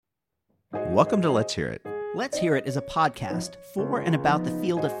Welcome to Let's Hear It. Let's Hear It is a podcast for and about the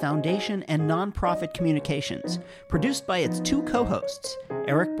field of foundation and nonprofit communications, produced by its two co-hosts,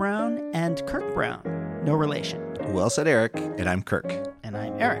 Eric Brown and Kirk Brown. No relation. Well said, Eric, and I'm Kirk. And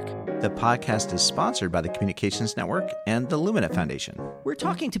I'm Eric. The podcast is sponsored by the Communications Network and the Lumina Foundation. We're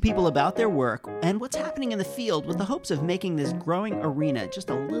talking to people about their work and what's happening in the field with the hopes of making this growing arena just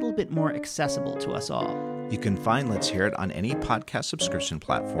a little bit more accessible to us all. You can find Let's Hear It on any podcast subscription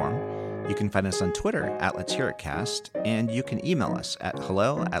platform. You can find us on Twitter at Let's Hear It Cast, and you can email us at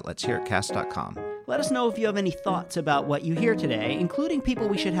hello@letshearitcast.com. Let us know if you have any thoughts about what you hear today, including people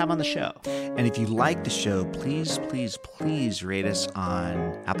we should have on the show. And if you like the show, please rate us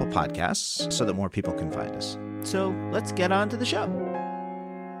on Apple Podcasts so that more people can find us. So let's get on to the show.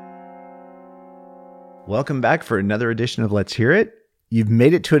 Welcome back for another edition of Let's Hear It. You've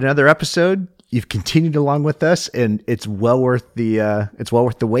made it to another episode. You've continued along with us, and it's well worth the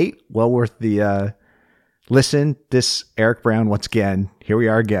wait, well worth the listen. This Eric Brown once again. Here we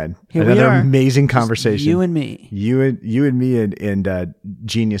are again. Another amazing conversation. Just you and me. You and me and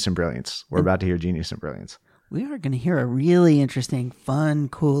Genius and Brilliance. We're about to hear Genius and Brilliance. We are going to hear a really interesting, fun,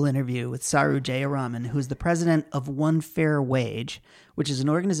 cool interview with Saru Jayaraman, who's the president of One Fair Wage, which is an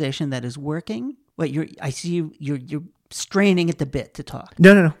organization that is working. Wait, I see you're straining at the bit to talk.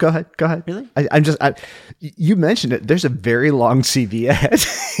 No. Go ahead. Really? You mentioned it. There's a very long CV ahead.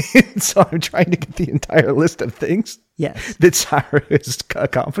 So I'm trying to get the entire list of things that Sarah has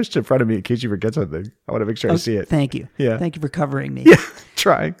accomplished in front of me in case you forget something. I want to make sure I see it. Thank you. Yeah. Thank you for covering me. Yeah,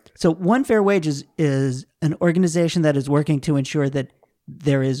 trying. So One Fair Wage is an organization that is working to ensure that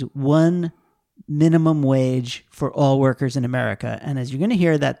there is one minimum wage for all workers in America. And as you're going to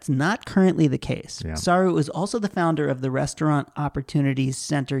hear, that's not currently the case. Yeah. Saru is also the founder of the Restaurant Opportunities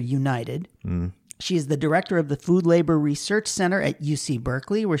Center United. She is the director of the Food Labor Research Center at UC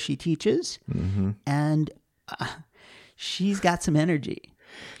Berkeley, where she teaches. Mm-hmm. And she's got some energy.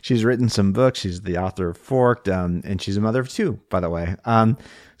 She's written some books. She's the author of Forked, and she's a mother of two, by the way.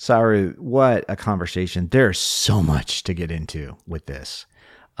 Saru, what a conversation. There's so much to get into with this.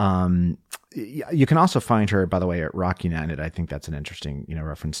 You can also find her, by the way, at Rock United. I think that's an interesting,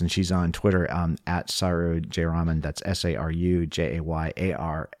 reference. And she's on Twitter at Saru Jayaraman. That's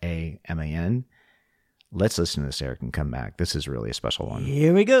SaruJayaraman. Let's listen to this, Eric, and come back. This is really a special one.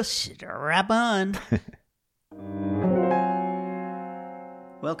 Here we go. Strap on.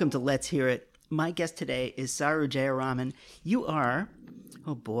 Welcome to Let's Hear It. My guest today is Saru Jayaraman. You are,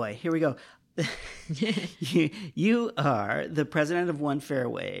 oh boy, here we go. You are the president of One Fair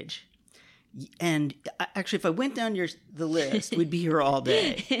Wage. And actually, if I went down the list, we'd be here all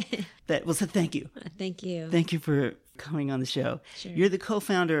day. So thank you. Thank you. Thank you for coming on the show. Sure. You're the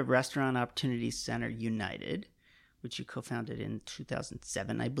co-founder of Restaurant Opportunities Center United, which you co-founded in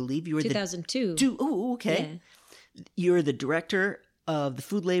 2007, I believe. You were 2002. Oh, okay. Yeah. You're the director of the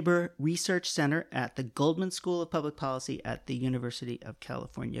Food Labor Research Center at the Goldman School of Public Policy at the University of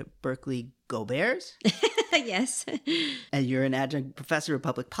California, Berkeley. Go Bears! Yes. And you're an adjunct professor of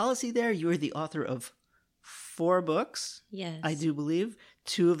public policy there. You are the author of 4 books. Yes. I do believe.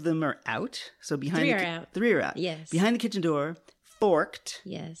 2 of them are out. So 3 are out. 3 are out. Yes. Behind the Kitchen Door, Forked.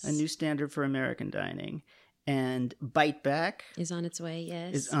 Yes. A new standard for American dining. And Bite Back. Is on its way,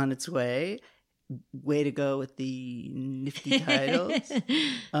 yes. Is on its way. Way to go with the nifty titles.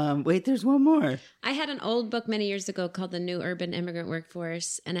 Wait, there's one more. I had an old book many years ago called The New Urban Immigrant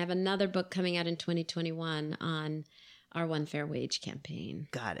Workforce, and I have another book coming out in 2021 on our One Fair Wage campaign.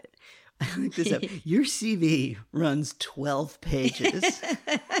 Got it. I looked this up. Your CV runs 12 pages.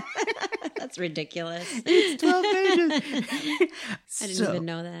 That's ridiculous. It's 12 pages. I didn't even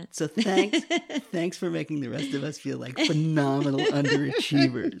know that. So thanks for making the rest of us feel like phenomenal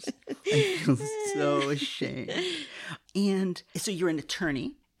underachievers. I feel so ashamed. And so you're an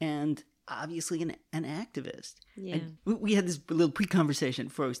attorney and obviously an activist. Yeah. And we had this little pre-conversation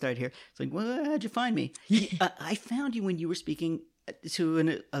before we started here. It's like, well, how'd you find me? I found you when you were speaking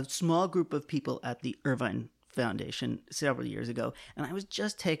to a small group of people at the Irvine Foundation several years ago, and I was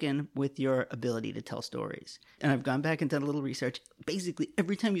just taken with your ability to tell stories. And I've gone back and done a little research. Basically,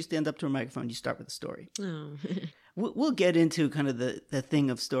 every time you stand up to a microphone, you start with a story. Oh. We'll get into kind of the thing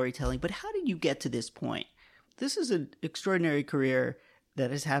of storytelling, but how did you get to this point? This is an extraordinary career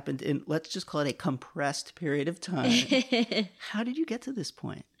that has happened in, let's just call it a compressed period of time. How did you get to this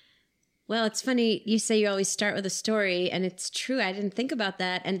point? Well, it's funny. You say you always start with a story, and it's true. I didn't think about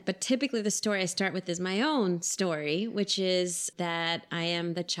that. But typically the story I start with is my own story, which is that I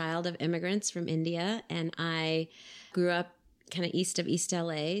am the child of immigrants from India, and I grew up kind of east of East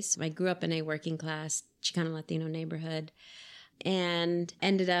LA. So I grew up in a working class Chicano Latino neighborhood and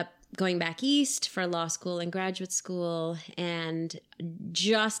ended up going back east for law school and graduate school, and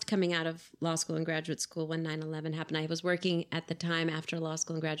just coming out of law school and graduate school when 9/11 happened. I was working at the time after law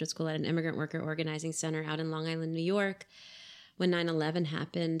school and graduate school at an immigrant worker organizing center out in Long Island, New York, when 9/11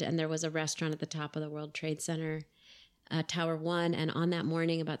 happened, and there was a restaurant at the top of the World Trade Center, Tower 1, and on that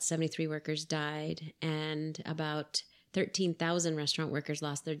morning, about 73 workers died, and about 13,000 restaurant workers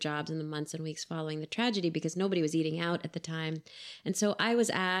lost their jobs in the months and weeks following the tragedy because nobody was eating out at the time. And so I was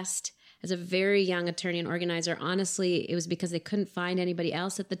asked, as a very young attorney and organizer, honestly, it was because they couldn't find anybody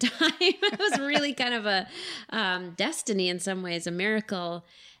else at the time. It was really kind of a destiny in some ways, a miracle.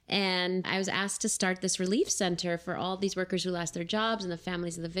 And I was asked to start this relief center for all these workers who lost their jobs and the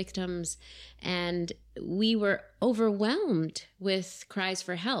families of the victims. And we were overwhelmed with cries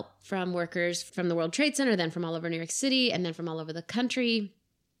for help from workers from the World Trade Center, then from all over New York City, and then from all over the country.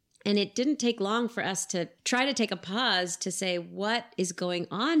 And it didn't take long for us to try to take a pause to say, what is going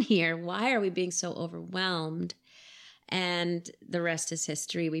on here? Why are we being so overwhelmed? And the rest is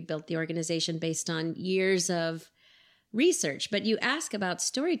history. We built the organization based on years of research. But you ask about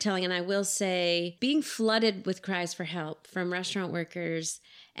storytelling, and I will say being flooded with cries for help from restaurant workers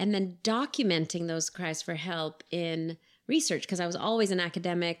and then documenting those cries for help in research, because I was always an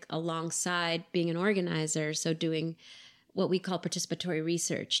academic alongside being an organizer. So doing what we call participatory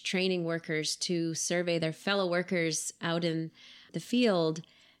research, training workers to survey their fellow workers out in the field,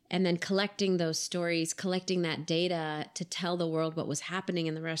 and then collecting those stories, collecting that data to tell the world what was happening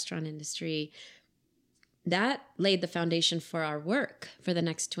in the restaurant industry. That laid the foundation for our work for the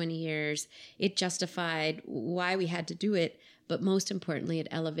next 20 years. It justified why we had to do it, but most importantly, it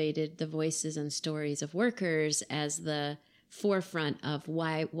elevated the voices and stories of workers as the forefront of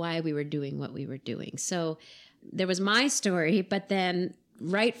why we were doing what we were doing. So there was my story, but then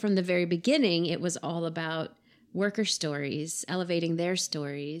right from the very beginning, it was all about worker stories, elevating their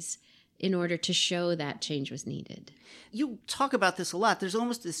stories in order to show that change was needed. You talk about this a lot. There's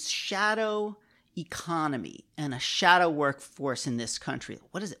almost this shadow economy and a shadow workforce in this country.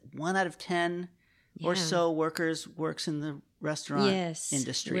 What is it? 1 out of 10 or so workers works in the restaurant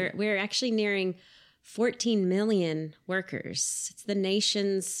industry. We're actually nearing 14 million workers. It's the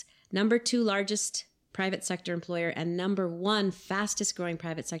nation's number 2 largest private sector employer and number 1 fastest growing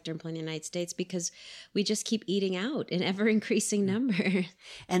private sector employer in the United States, because we just keep eating out in ever increasing number.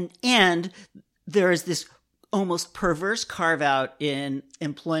 And there is this almost perverse carve out in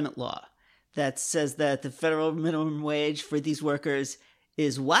employment law that says that the federal minimum wage for these workers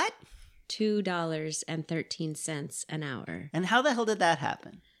is what? $2.13 an hour. And how the hell did that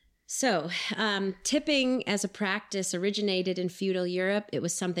happen? So, tipping as a practice originated in feudal Europe. It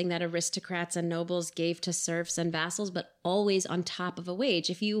was something that aristocrats and nobles gave to serfs and vassals, but always on top of a wage.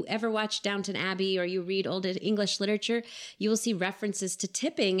 If you ever watch Downton Abbey or you read old English literature, you will see references to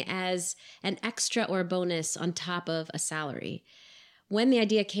tipping as an extra or bonus on top of a salary. When the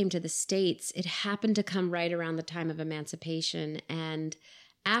idea came to the States, it happened to come right around the time of emancipation. And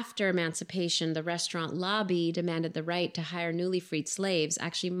after emancipation, the restaurant lobby demanded the right to hire newly freed slaves,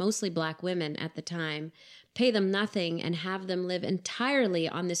 actually mostly Black women at the time, pay them nothing, and have them live entirely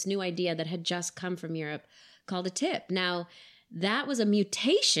on this new idea that had just come from Europe called a tip. Now, that was a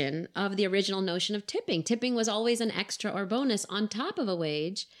mutation of the original notion of tipping. Tipping was always an extra or bonus on top of a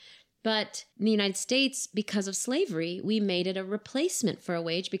wage. But in the United States, because of slavery, we made it a replacement for a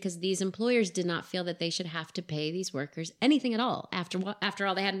wage because these employers did not feel that they should have to pay these workers anything at all. After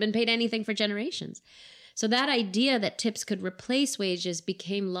all, they hadn't been paid anything for generations. So that idea that tips could replace wages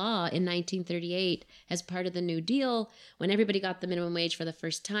became law in 1938 as part of the New Deal, when everybody got the minimum wage for the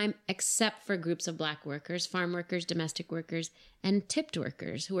first time, except for groups of Black workers, farm workers, domestic workers, and tipped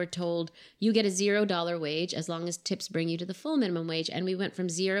workers, who were told, you get a $0 wage as long as tips bring you to the full minimum wage. And we went from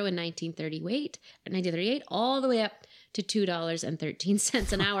 0 in 1938 all the way up to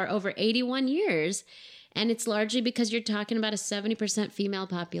 $2.13 an hour over 81 years. And it's largely because you're talking about a 70% female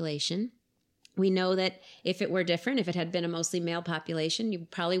population. We know that if it were different, if it had been a mostly male population, you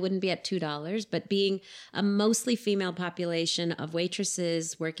probably wouldn't be at $2. But being a mostly female population of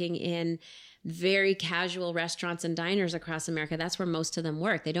waitresses working in very casual restaurants and diners across America, that's where most of them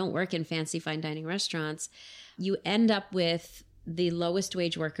work. They don't work in fancy fine dining restaurants. You end up with the lowest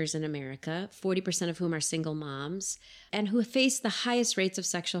wage workers in America, 40% of whom are single moms, and who face the highest rates of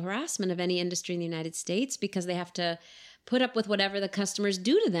sexual harassment of any industry in the United States because they have to put up with whatever the customers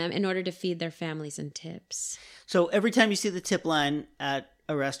do to them in order to feed their families and tips. So every time you see the tip line at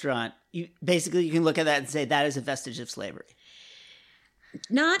a restaurant, you can look at that and say that is a vestige of slavery.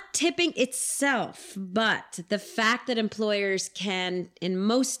 Not tipping itself, but the fact that employers can, in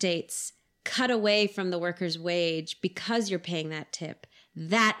most states, cut away from the worker's wage because you're paying that tip.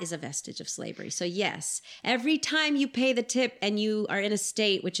 that is a vestige of slavery. So yes, every time you pay the tip and you are in a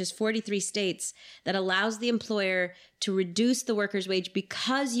state, which is 43 states, that allows the employer to reduce the worker's wage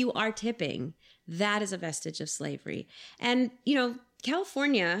because you are tipping, that is a vestige of slavery. And,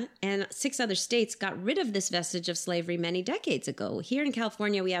 California and 6 other states got rid of this vestige of slavery many decades ago. Here in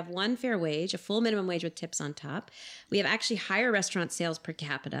California, we have one fair wage, a full minimum wage with tips on top. We have actually higher restaurant sales per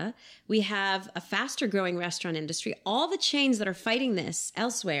capita. We have a faster growing restaurant industry. All the chains that are fighting this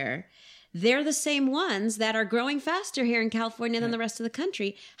elsewhere, they're the same ones that are growing faster here in California than the rest of the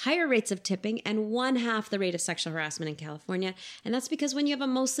country. Higher rates of tipping and 1/2 the rate of sexual harassment in California. And that's because when you have a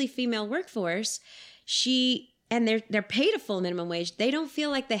mostly female workforce, and they're paid a full minimum wage, they don't feel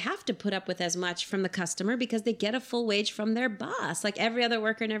like they have to put up with as much from the customer because they get a full wage from their boss, like every other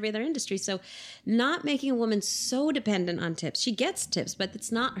worker in every other industry. So not making a woman so dependent on tips. She gets tips, but it's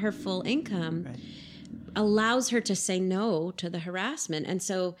not her full income. Right. Allows her to say no to the harassment. And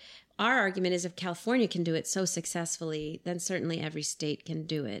so our argument is if California can do it so successfully, then certainly every state can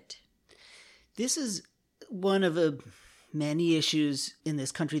do it. This is one of many issues in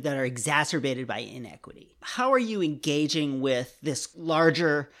this country that are exacerbated by inequity. How are you engaging with this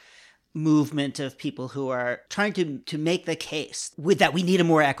larger movement of people who are trying to make the case that we need a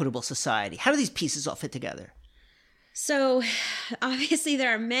more equitable society? How do these pieces all fit together? So obviously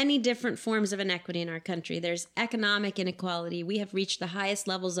there are many different forms of inequity in our country. There's economic inequality. We have reached the highest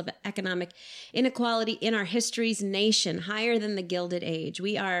levels of economic inequality in our history's nation, higher than the Gilded Age.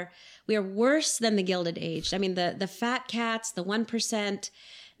 We are worse than the Gilded Age. I mean, the fat cats, the 1%,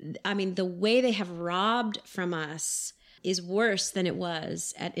 the way they have robbed from us is worse than it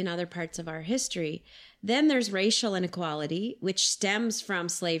was in other parts of our history. Then there's racial inequality, which stems from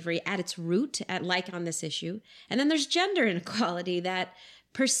slavery at its root, on this issue. And then there's gender inequality that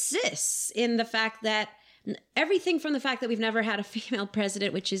persists in the fact that everything from the fact that we've never had a female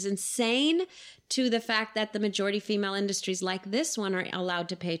president, which is insane, to the fact that the majority female industries like this one are allowed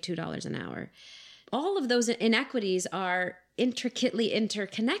to pay $2 an hour. All of those inequities are intricately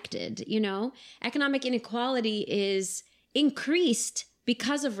interconnected. Economic inequality is increased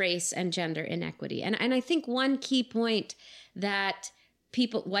because of race and gender inequity. And I think one key point that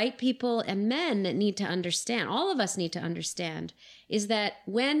white people and men need to understand, all of us need to understand, is that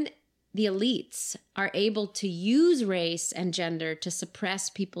when the elites are able to use race and gender to suppress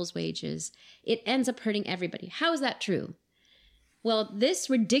people's wages, it ends up hurting everybody. How is that true? Well, this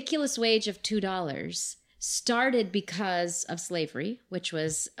ridiculous wage of $2 started because of slavery, which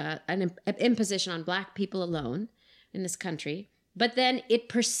was an imposition on Black people alone in this country. But then it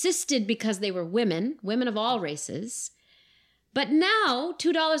persisted because they were women of all races. But now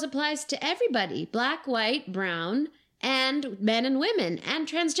 $2 applies to everybody, Black, white, brown, and men and women, and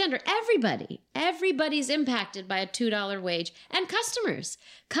transgender, everybody. Everybody's impacted by a $2 wage. And customers.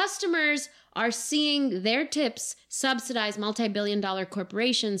 Customers are seeing their tips subsidize multi-billion-dollar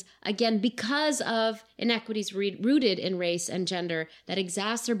corporations, again, because of inequities rooted in race and gender that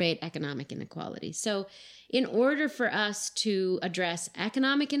exacerbate economic inequality. So in order for us to address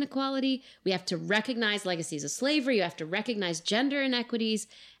economic inequality, we have to recognize legacies of slavery, you have to recognize gender inequities,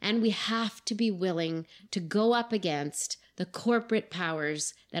 and we have to be willing to go up against the corporate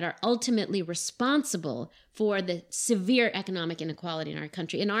powers that are ultimately responsible for the severe economic inequality in our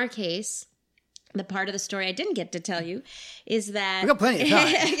country. In our case, the part of the story I didn't get to tell you is that... We've got plenty of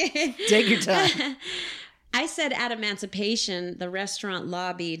time. Take your time. I said at emancipation, the restaurant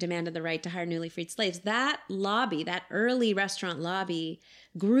lobby demanded the right to hire newly freed slaves. That lobby, that early restaurant lobby,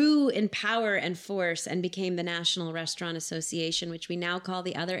 grew in power and force and became the National Restaurant Association, which we now call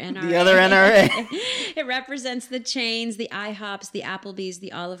the other NRA. The other NRA. It represents the chains, the IHOPs, the Applebee's,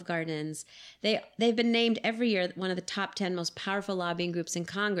 the Olive Gardens. They've been named every year one of the top 10 most powerful lobbying groups in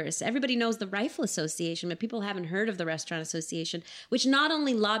Congress. Everybody knows the Rifle Association, but people haven't heard of the Restaurant Association, which not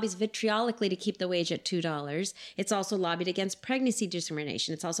only lobbies vitriolically to keep the wage at $2, it's also lobbied against pregnancy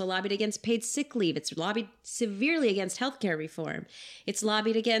discrimination. It's also lobbied against paid sick leave. It's lobbied severely against healthcare reform. It's lobbied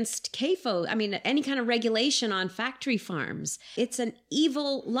against CAFO, any kind of regulation on factory farms. It's an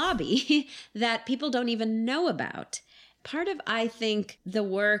evil lobby that people don't even know about. Part of, I think, the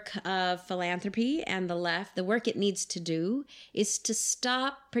work of philanthropy and the left, the work it needs to do, is to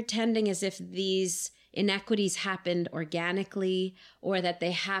stop pretending as if these inequities happened organically or that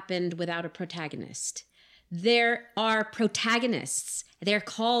they happened without a protagonist. There are protagonists. They're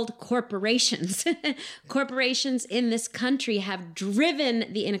called corporations. Corporations in this country have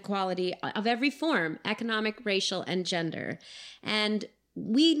driven the inequality of every form, economic, racial, and gender. And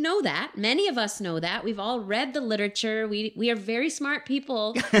we know that. Many of us know that. We've all read the literature. We are very smart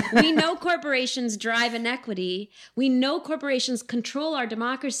people. We know corporations drive inequity. We know corporations control our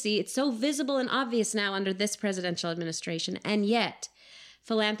democracy. It's so visible and obvious now under this presidential administration. And yet,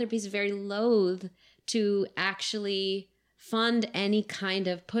 philanthropy is very loath to actually fund any kind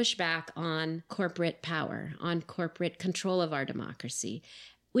of pushback on corporate power, on corporate control of our democracy,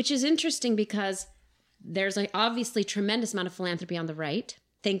 which is interesting because there's obviously tremendous amount of philanthropy on the right,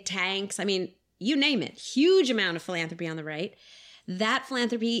 think tanks. I mean, you name it, huge amount of philanthropy on the right. That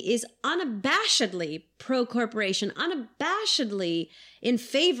philanthropy is unabashedly pro-corporation, unabashedly in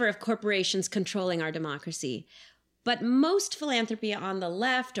favor of corporations controlling our democracy. But most philanthropy on the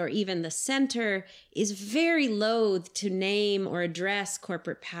left or even the center is very loath to name or address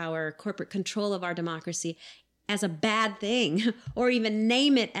corporate power, corporate control of our democracy as a bad thing, or even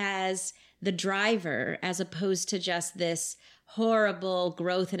name it as the driver, as opposed to just this horrible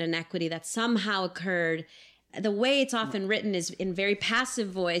growth and inequity that somehow occurred. The way it's often written is in very passive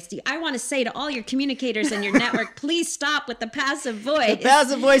voice. I want to say to all your communicators in your network, please stop with the passive voice. The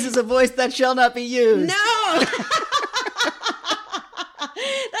passive voice is a voice that shall not be used. No!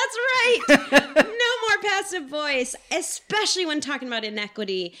 That's right. No more passive voice, especially when talking about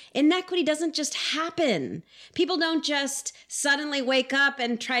inequity. Inequity doesn't just happen. People don't just suddenly wake up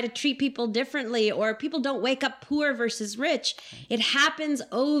and try to treat people differently, or people don't wake up poor versus rich. It happens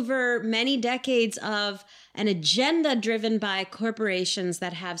over many decades of an agenda driven by corporations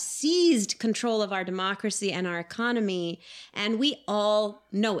that have seized control of our democracy and our economy. And we all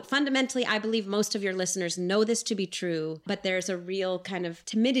know it. Fundamentally, I believe most of your listeners know this to be true, but there's a real kind of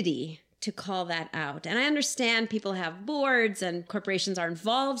timidity to call that out. And I understand people have boards and corporations are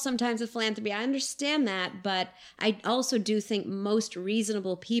involved sometimes with philanthropy. I understand that, but I also do think most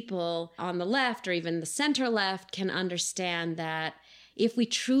reasonable people on the left or even the center left can understand that if we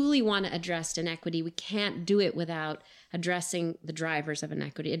truly want to address inequity, we can't do it without addressing the drivers of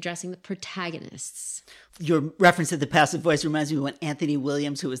inequity, addressing the protagonists. Your reference to the passive voice reminds me of when Anthony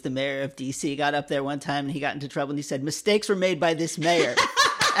Williams, who was the mayor of D.C., got up there one time and he got into trouble and he said, "Mistakes were made by this mayor."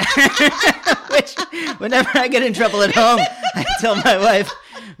 Which, whenever I get in trouble at home, I tell my wife,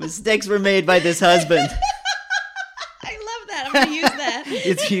 "Mistakes were made by this husband." I love that. I'm going to use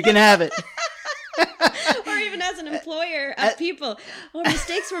that. You can have it. Or even as an employer of people,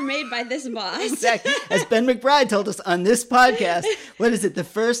 mistakes were made by this boss. Exactly. As Ben McBride told us on this podcast, what is it? The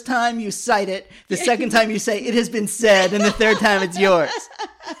first time you cite it, the second time you say it has been said, and the third time it's yours.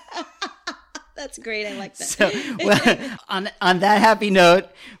 That's great. I like that. So, well, on that happy note,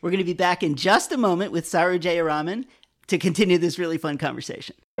 we're going to be back in just a moment with Saru Jayaraman to continue this really fun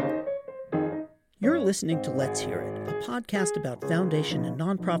conversation. You're listening to Let's Hear It, a podcast about foundation and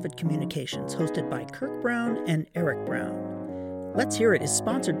nonprofit communications hosted by Kirk Brown and Eric Brown. Let's Hear It is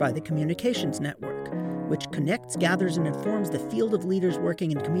sponsored by the Communications Network, which connects, gathers, and informs the field of leaders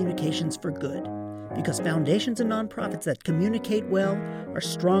working in communications for good. Because foundations and nonprofits that communicate well are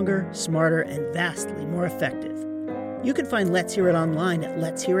stronger, smarter, and vastly more effective. You can find Let's Hear It online at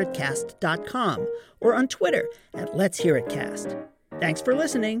letshearitcast.com or on Twitter at Let's Hear It Cast. Thanks for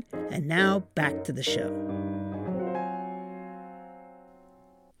listening, and now back to the show.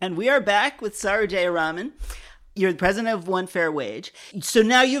 And we are back with Saru Jayaraman. You're the president of One Fair Wage. So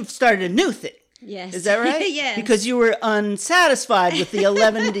now you've started a new thing. Yes. Is that right? Yes. Because you were unsatisfied with the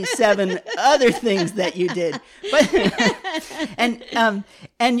 11 other things that you did. But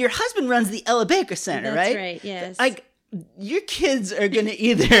and your husband runs the Ella Baker Center, That's right? right, yes. Like, your kids are going to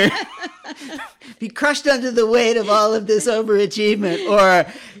either be crushed under the weight of all of this overachievement, or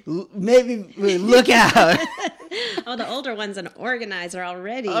maybe look out. Oh, the older one's an organizer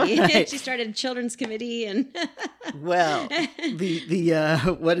already. Right. She started a children's committee and well,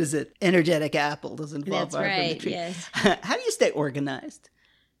 the what is it? Energetic apple doesn't fall That's far from the right, tree. yes. How do you stay organized?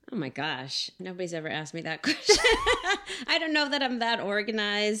 oh my gosh, nobody's ever asked me that question. I don't know that I'm that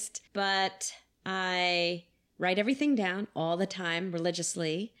organized, but I write everything down all the time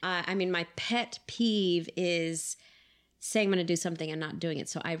religiously. I mean, my pet peeve is saying I'm going to do something and not doing it.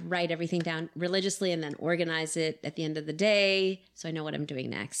 So I write everything down religiously and then organize it at the end of the day so I know what I'm doing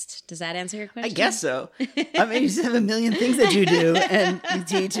next. Does that answer your question? I guess so. I mean, you just have a million things that you do, and you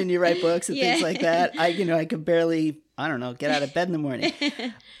teach and you write books and things like that. I could barely, get out of bed in the morning.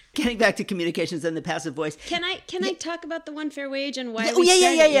 Getting back to communications and the passive voice. Can I talk about the One Fair Wage and why?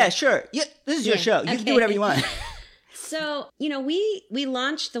 Yeah, sure. Yeah, this is your show. You can do whatever you want. So, we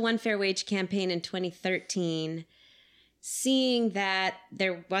launched the One Fair Wage campaign in 2013. seeing that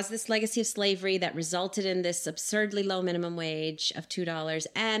there was this legacy of slavery that resulted in this absurdly low minimum wage of $2.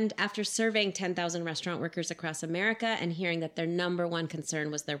 And after surveying 10,000 restaurant workers across America and hearing that their number one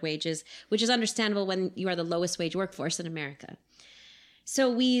concern was their wages, which is understandable when you are the lowest wage workforce in America. So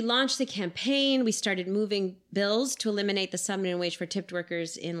we launched the campaign. We started moving bills to eliminate the sub-minimum wage for tipped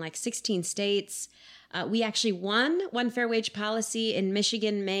workers in like 16 states. We actually won one fair wage policy in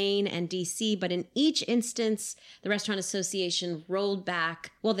Michigan, Maine, and D.C., but in each instance, the Restaurant Association rolled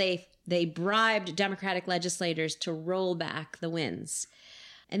back. Well, they bribed Democratic legislators to roll back the wins.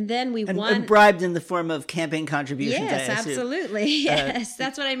 And then we won. And bribed in the form of campaign contributions. Yes, absolutely. Yes,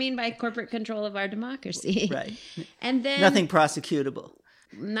 that's what I mean by corporate control of our democracy. Right. And then nothing prosecutable.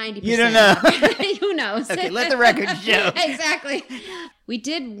 90%. You don't know. Who knows? Okay, let the record show. Exactly. We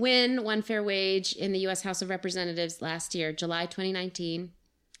did win one fair wage in the U.S. House of Representatives last year, July 2019. It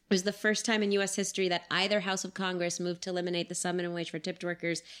was the first time in U.S. history that either House of Congress moved to eliminate the sub-minimum wage for tipped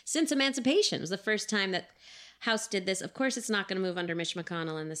workers since emancipation. It was the first time that House did this. Of course, it's not going to move under Mitch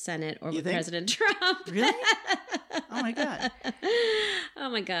McConnell in the Senate or with President Trump. Really? Oh, my God. Oh,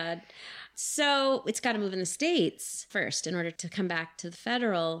 my God. So it's got to move in the states first in order to come back to the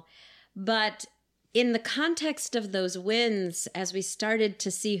federal. But in the context of those wins, as we started to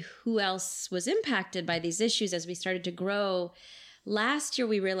see who else was impacted by these issues, as we started to grow, last year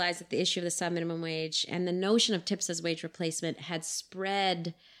we realized that the issue of the sub-minimum wage and the notion of tips as wage replacement had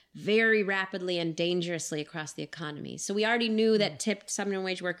spread very rapidly and dangerously across the economy. So we already knew that tipped sub-minimum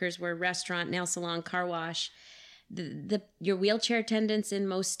wage workers were restaurant, nail salon, car wash. Your wheelchair attendants in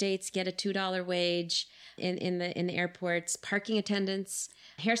most states get a $2 wage in the airports. Parking attendants,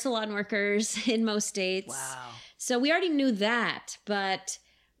 hair salon workers in most states. Wow. So we already knew that, but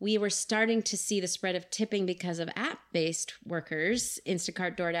we were starting to see the spread of tipping because of app-based workers,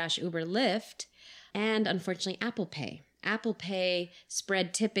 Instacart, DoorDash, Uber, Lyft, and unfortunately Apple Pay. Apple Pay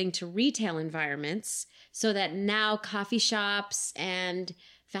spread tipping to retail environments so that now coffee shops and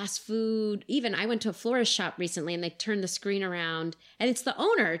fast food, even I went to a florist shop recently and they turned the screen around and it's the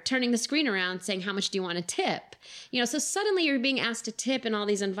owner turning the screen around saying, how much do you want to tip? So suddenly you're being asked to tip in all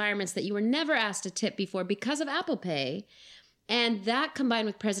these environments that you were never asked to tip before because of Apple Pay. And that combined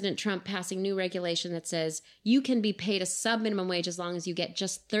with President Trump passing new regulation that says you can be paid a sub-minimum wage as long as you get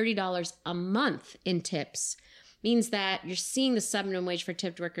just $30 a month in tips means that you're seeing the sub-minimum wage for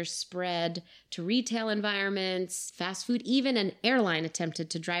tipped workers spread to retail environments, fast food, even an airline attempted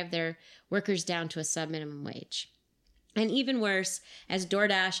to drive their workers down to a sub-minimum wage. And even worse, as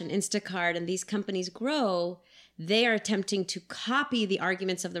DoorDash and Instacart and these companies grow, they are attempting to copy the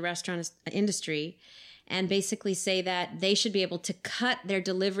arguments of the restaurant industry and basically say that they should be able to cut their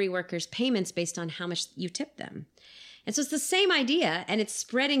delivery workers' payments based on how much you tip them. And so it's the same idea, and it's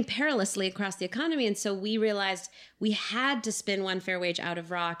spreading perilously across the economy. And so we realized we had to spin One Fair Wage out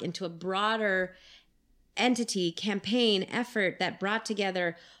of Rock into a broader entity, campaign, effort that brought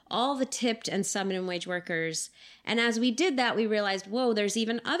together all the tipped and sub-minimum wage workers. And as we did that, we realized, whoa, there's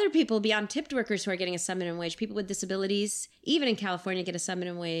even other people beyond tipped workers who are getting a sub-minimum wage. People with disabilities, even in California, get a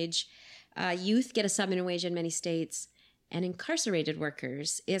sub-minimum wage. Youth get a sub-minimum wage in many states. And incarcerated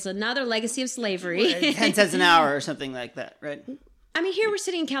workers is another legacy of slavery. 10 cents an hour or something like that, right? I mean, here we're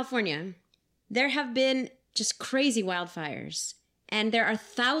sitting in California. There have been just crazy wildfires. And there are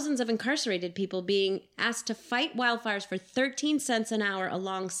thousands of incarcerated people being asked to fight wildfires for 13 cents an hour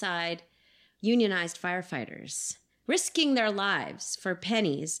alongside unionized firefighters, risking their lives for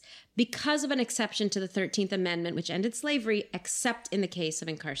pennies because of an exception to the 13th Amendment, which ended slavery, except in the case of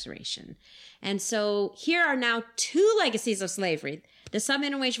incarceration. And so here are now two legacies of slavery, the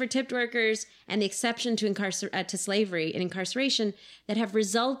sub-minimum wage for tipped workers and the exception to slavery and incarceration that have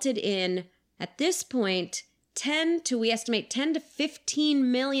resulted in, at this point, we estimate 10 to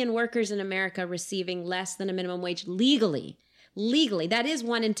 15 million workers in America receiving less than a minimum wage legally. Legally. That is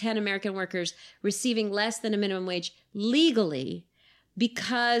 1 in 10 American workers receiving less than a minimum wage legally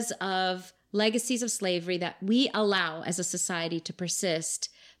because of legacies of slavery that we allow as a society to persist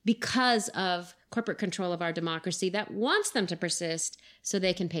because of corporate control of our democracy that wants them to persist so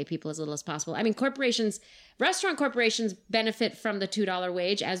they can pay people as little as possible. I mean, restaurant corporations benefit from the $2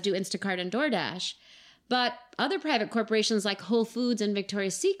 wage, as do Instacart and DoorDash. But other private corporations like Whole Foods and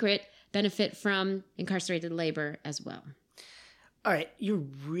Victoria's Secret benefit from incarcerated labor as well. All right, you're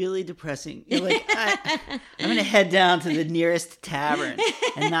really depressing. You're like, I'm going to head down to the nearest tavern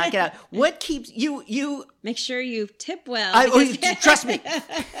and knock it out. What keeps you? Make sure you tip well. Trust me.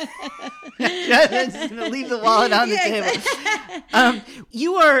 I'm just going to leave the wallet on the table.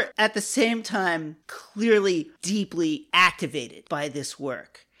 You are at the same time clearly deeply activated by this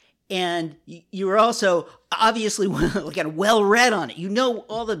work. And you were also obviously again well read on it. You know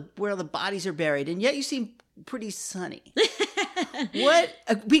where the bodies are buried, and yet you seem pretty sunny. What?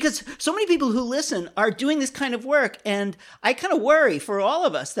 Because so many people who listen are doing this kind of work, and I kind of worry for all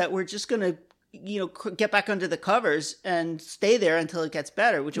of us that we're just going to, get back under the covers and stay there until it gets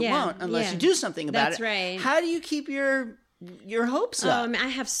better, which it won't unless you do something about That's it. right. How do you keep your hopes up? I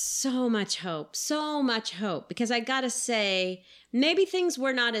have so much hope, because I gotta say, maybe things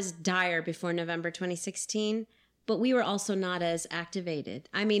were not as dire before November 2016, but we were also not as activated.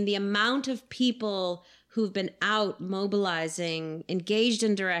 I mean, the amount of people who've been out mobilizing, engaged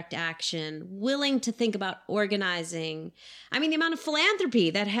in direct action, willing to think about organizing. I mean, the amount of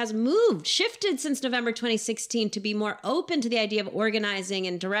philanthropy that has shifted since November 2016 to be more open to the idea of organizing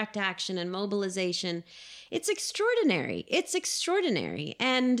and direct action and mobilization. It's extraordinary.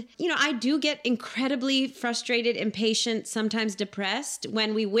 And, I do get incredibly frustrated, impatient, sometimes depressed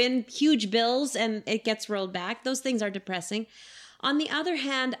when we win huge bills and it gets rolled back. Those things are depressing. On the other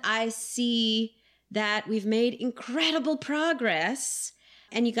hand, I see that we've made incredible progress,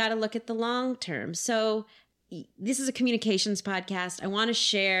 and you got to look at the long term. So this is a communications podcast. I want to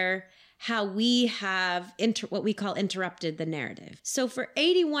share how we have what we call interrupted the narrative. So for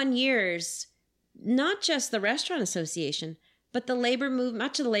 81 years, not just the Restaurant Association, but the labor movement,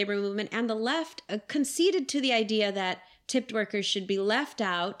 much of the labor movement and the left conceded to the idea that tipped workers should be left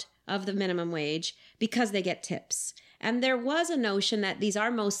out of the minimum wage because they get tips. And there was a notion that these are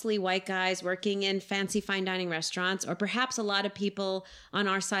mostly white guys working in fancy fine dining restaurants, or perhaps a lot of people on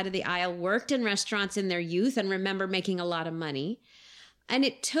our side of the aisle worked in restaurants in their youth and remember making a lot of money. And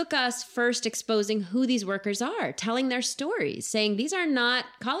it took us first exposing who these workers are, telling their stories, saying these are not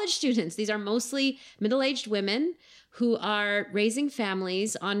college students. These are mostly middle-aged women who are raising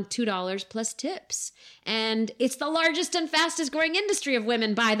families on $2 plus tips. And it's the largest and fastest growing industry of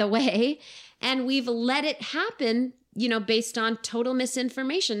women, by the way. And we've let it happen, based on total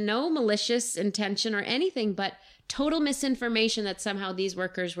misinformation, no malicious intention or anything, but total misinformation that somehow these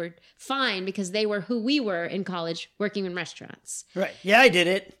workers were fine because they were who we were in college working in restaurants. Right. Yeah, I did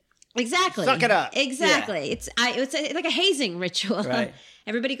it. Exactly. Suck it up. Exactly. Yeah. It's like a hazing ritual. Right.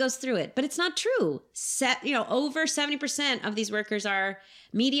 Everybody goes through it, but it's not true. Over 70% of these workers have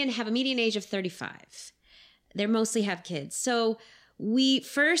a median age of 35. They mostly have kids. So we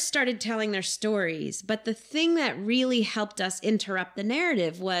first started telling their stories, but the thing that really helped us interrupt the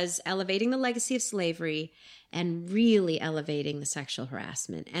narrative was elevating the legacy of slavery and really elevating the sexual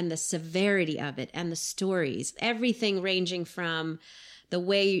harassment and the severity of it and the stories, everything ranging from the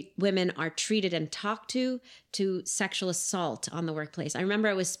way women are treated and talked to sexual assault on the workplace. I remember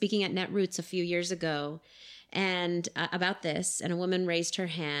I was speaking at Netroots a few years ago and about this, and a woman raised her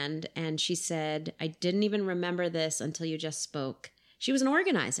hand and she said, "I didn't even remember this until you just spoke." She was an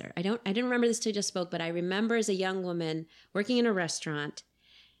organizer. I didn't remember this till you just spoke, but I remember as a young woman working in a restaurant,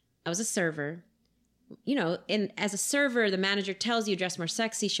 I was a server. And as a server, the manager tells you dress more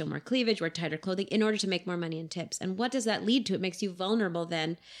sexy, show more cleavage, wear tighter clothing in order to make more money in tips. And what does that lead to? It makes you vulnerable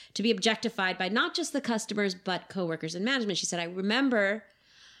then to be objectified by not just the customers, but coworkers and management. She said, "I remember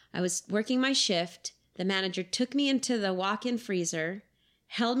I was working my shift. The manager took me into the walk-in freezer,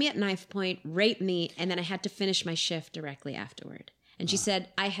 held me at knife point, raped me, and then I had to finish my shift directly afterward." And she said,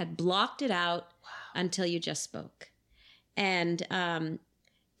 "I had blocked it out until you just spoke." And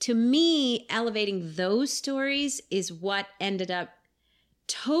to me, elevating those stories is what ended up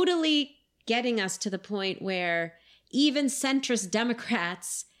totally getting us to the point where even centrist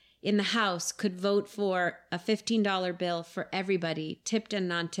Democrats in the House could vote for a $15 bill for everybody, tipped and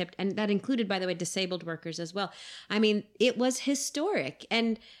non-tipped. And that included, by the way, disabled workers as well. I mean, it was historic.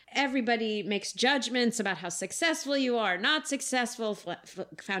 And everybody makes judgments about how successful you are, not successful.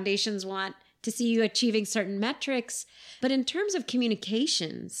 Foundations want to see you achieving certain metrics. But in terms of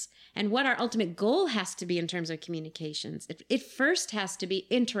communications and what our ultimate goal has to be in terms of communications, it first has to be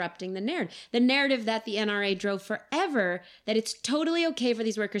interrupting the narrative that the NRA drove forever, that it's totally okay for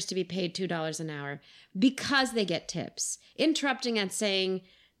these workers to be paid $2 an hour because they get tips. Interrupting and saying,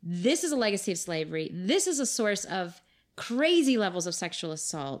 this is a legacy of slavery. This is a source of crazy levels of sexual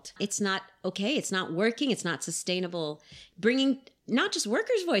assault. It's not okay. It's not working. It's not sustainable. Bringing not just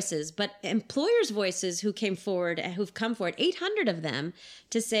workers' voices, but employers' voices who've come forward, 800 of them,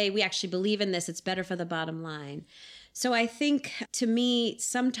 to say, we actually believe in this. It's better for the bottom line. So I think, to me,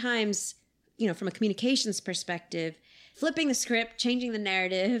 sometimes, from a communications perspective, flipping the script, changing the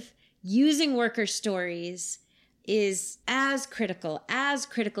narrative, using worker stories is as critical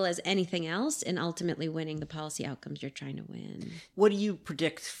as anything else in ultimately winning the policy outcomes you're trying to win. What do you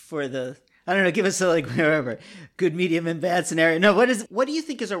predict for the I don't know. Give us a whatever good, medium, and bad scenario. No, what do you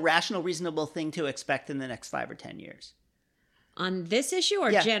think is a rational, reasonable thing to expect in the next 5 or 10 years? On this issue or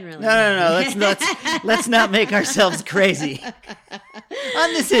generally? No. Let's not make ourselves crazy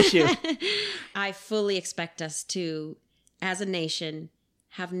on this issue. I fully expect us to, as a nation,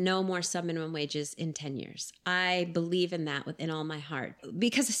 have no more sub-minimum wages in 10 years. I believe in that within all my heart.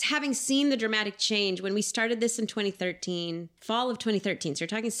 Because having seen the dramatic change, when we started this in 2013, fall of 2013, so you're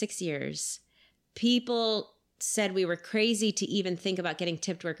talking 6 years, people said we were crazy to even think about getting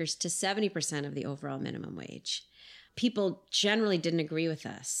tipped workers to 70% of the overall minimum wage. People generally didn't agree with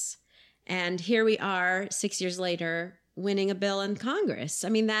us. And here we are 6 years later winning a bill in Congress. I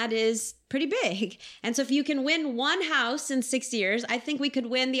mean, that is pretty big. And so if you can win one house in 6 years, I think we could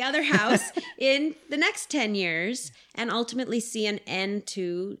win the other house in the next 10 years and ultimately see an end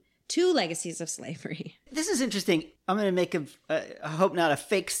to 2 legacies of slavery. This is interesting. I'm going to make I hope not a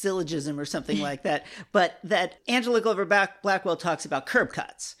fake syllogism or something like that, but that Angela Glover Blackwell talks about curb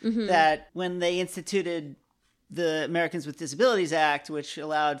cuts, that when they instituted the Americans with Disabilities Act, which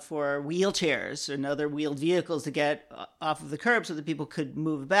allowed for wheelchairs and other wheeled vehicles to get off of the curb so that people could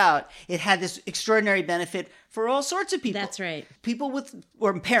move about, it had this extraordinary benefit for all sorts of people. That's right. People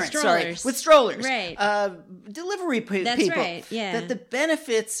or parents, strollers. with strollers. Right. Delivery people. That's right, yeah. That the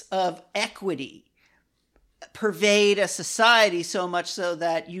benefits of equity pervade a society so much so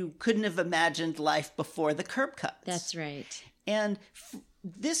that you couldn't have imagined life before the curb cuts. That's right. And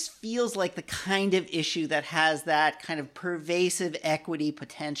this feels like the kind of issue that has that kind of pervasive equity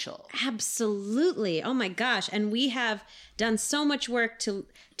potential. Absolutely. Oh my gosh. And we have done so much work to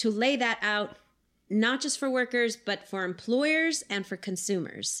lay that out, not just for workers, but for employers and for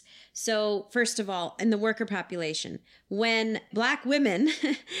consumers. So first of all, in the worker population, when Black women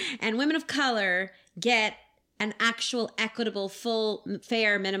and women of color get an actual equitable, full,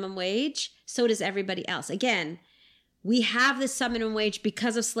 fair minimum wage, so does everybody else. Again, we have this sub-minimum wage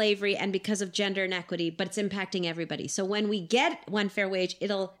because of slavery and because of gender inequity, but it's impacting everybody. So when we get one fair wage,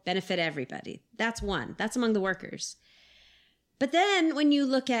 it'll benefit everybody. That's one. That's among the workers. But then when you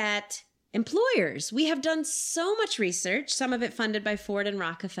look at employers, we have done so much research, some of it funded by Ford and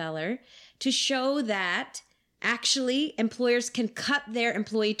Rockefeller, to show that actually employers can cut their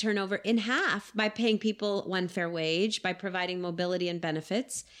employee turnover in half by paying people one fair wage, by providing mobility and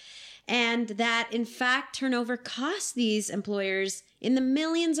benefits. And that, in fact, turnover costs these employers in the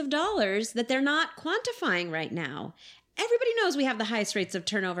millions of dollars that they're not quantifying right now. Everybody knows we have the highest rates of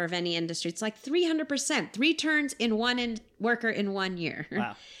turnover of any industry. It's like 300%, 3 turns in one worker in 1 year.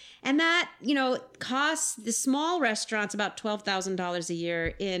 Wow. And that, costs the small restaurants about $12,000 a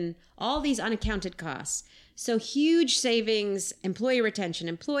year in all these unaccounted costs. So huge savings, employee retention,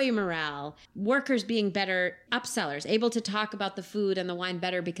 employee morale, workers being better upsellers, able to talk about the food and the wine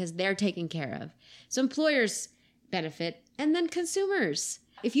better because they're taken care of. So employers benefit, and then consumers.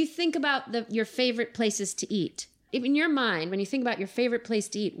 If you think about your favorite places to eat, in your mind, when you think about your favorite place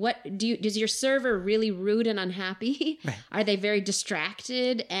to eat, does your server really rude and unhappy? Right. Are they very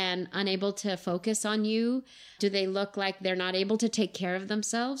distracted and unable to focus on you? Do they look like they're not able to take care of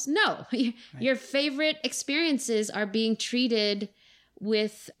themselves? No. Your favorite experiences are being treated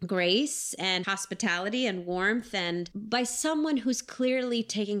with grace and hospitality and warmth and by someone who's clearly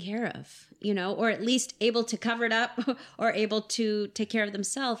taken care of, or at least able to cover it up or able to take care of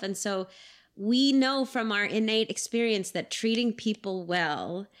themselves. And so we know from our innate experience that treating people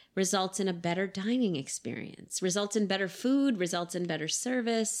well results in a better dining experience, results in better food, results in better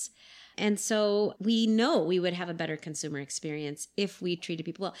service. And so we know we would have a better consumer experience if we treated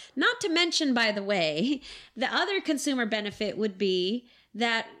people well. Not to mention, by the way, the other consumer benefit would be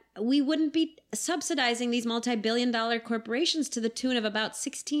that we wouldn't be subsidizing these multi-billion-dollar corporations to the tune of about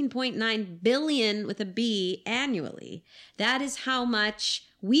 $16.9 billion with a B annually. That is how much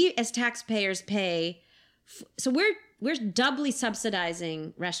we as taxpayers pay. So we're doubly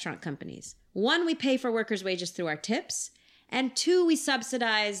subsidizing restaurant companies. 1, we pay for workers' wages through our tips. And 2, we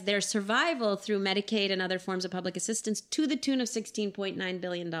subsidize their survival through Medicaid and other forms of public assistance to the tune of $16.9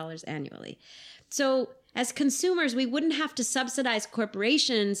 billion annually. So as consumers, we wouldn't have to subsidize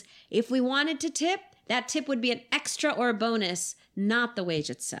corporations. If we wanted to tip, that tip would be an extra or a bonus, not the wage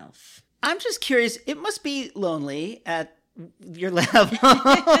itself. I'm just curious. It must be lonely at your level.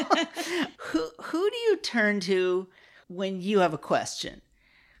 Who do you turn to when you have a question?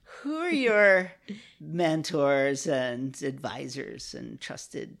 Who are your mentors and advisors and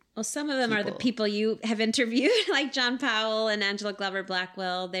trusted? Well, some of them are the people you have interviewed, like John Powell and Angela Glover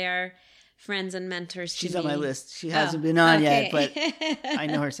Blackwell. They are friends and mentors to me. She's on my list. She hasn't been on okay. yet, but I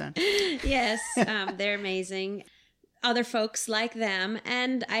know her son. Yes, they're amazing. other folks like them,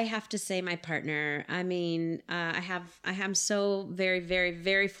 and I have to say my partner. I mean, I am so very, very,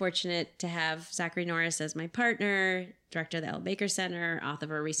 very fortunate to have Zachary Norris as my partner, director of the Ella Baker Center, author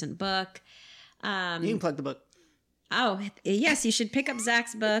of a recent book. You can plug the book. Oh, yes, you should pick up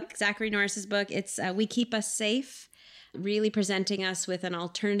Zach's book, Zachary Norris's book. It's We Keep Us Safe, really presenting us with an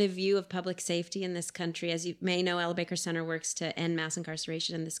alternative view of public safety in this country. As you may know, Ella Baker Center works to end mass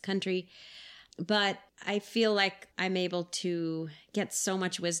incarceration in this country. But I feel like I'm able to get so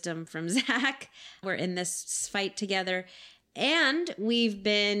much wisdom from Zach. We're in this fight together. And we've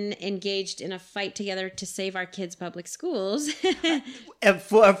been engaged in a fight together to save our kids' public schools. And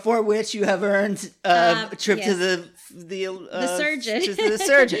for which you have earned a trip yes. to the surgeon. To the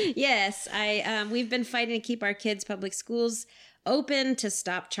surgeon. Yes, we've been fighting to keep our kids' public schools open, to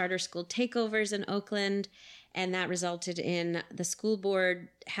stop charter school takeovers in Oakland. And that resulted in the school board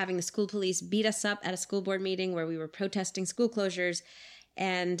having the school police beat us up at a school board meeting where we were protesting school closures,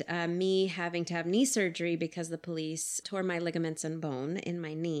 and me having to have knee surgery because the police tore my ligaments and bone in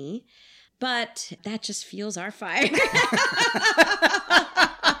my knee. But that just fuels our fire.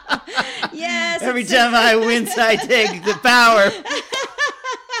 Yes. Every time I wince, I take the power.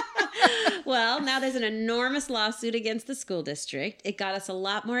 Well, now there's an enormous lawsuit against the school district. It got us a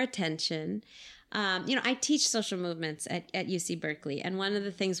lot more attention. I teach social movements at UC Berkeley, and one of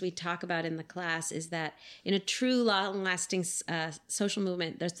the things we talk about in the class is that in a true long-lasting social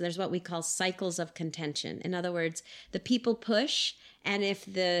movement, there's what we call cycles of contention. In other words, the people push, and if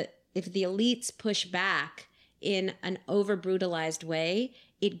the elites push back in an over-brutalized way,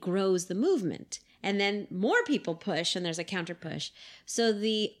 it grows the movement. And then more people push, and there's a counter push. So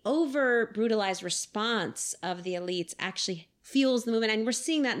the over-brutalized response of the elites actually fuels the movement. And we're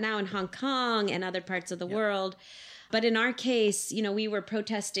seeing that now in Hong Kong and other parts of the world. But in our case, we were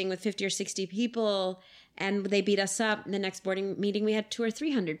protesting with 50 or 60 people, and they beat us up. In the next board meeting, we had 200 or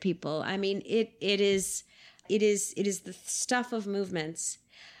 300 people. I mean, it is the stuff of movements.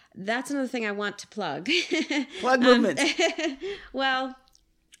 That's another thing I want to plug. Plug movements. Well,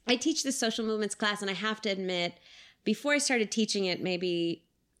 I teach this social movements class, and I have to admit, before I started teaching it maybe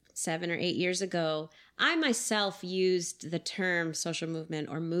 7 or 8 years ago, I myself used the term social movement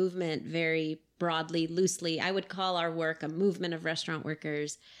or movement very broadly, loosely. I would call our work a movement of restaurant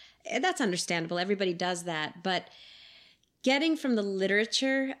workers. That's understandable. Everybody does that. But getting from the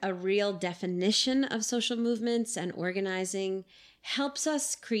literature a real definition of social movements and organizing helps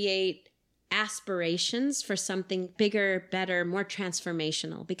us create aspirations for something bigger, better, more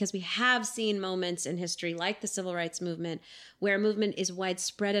transformational, because we have seen moments in history like the civil rights movement where a movement is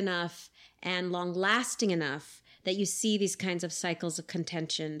widespread enough and long-lasting enough that you see these kinds of cycles of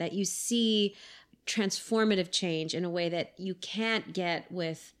contention, that you see transformative change in a way that you can't get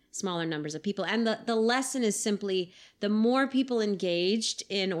with smaller numbers of people. And the lesson is simply the more people engaged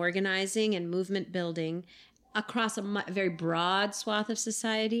in organizing and movement building across a very broad swath of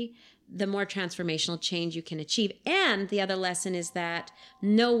society, the more transformational change you can achieve. And the other lesson is that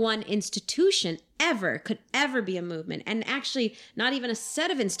no one institution could ever be a movement. And actually, not even a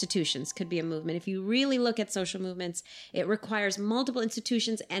set of institutions could be a movement. If you really look at social movements, it requires multiple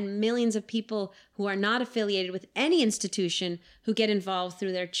institutions and millions of people who are not affiliated with any institution who get involved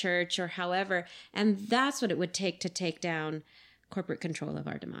through their church or however. And that's what it would take to take down corporate control of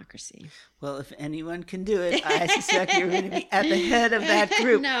our democracy. Well, if anyone can do it, I suspect you're going to be at the head of that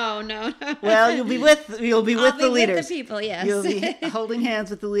group. No. Well, you'll be with the leaders. With the people, yes. You'll be holding hands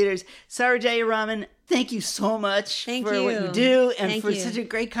with the leaders. Sara Jayaraman, thank you so much for what you do and for such a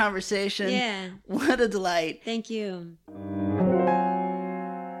great conversation. Yeah. What a delight. Thank you.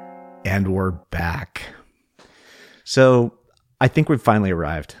 And we're back. So I think we've finally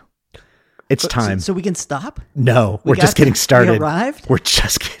arrived. It's time. So we can stop? No, we're just getting started. We arrived? We're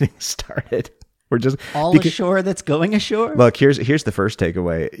just getting started. We're just ashore that's going ashore? Look, here's the first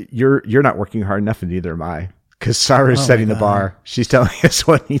takeaway. You're not working hard enough, and neither am I. Because Sara is setting the bar. She's telling us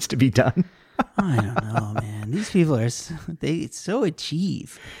what needs to be done. I don't know, man. These people are so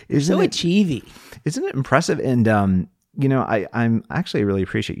achieve. Isn't so it, achievey. Isn't it impressive? And I'm actually really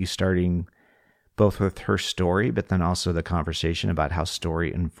appreciate you starting both with her story, but then also the conversation about how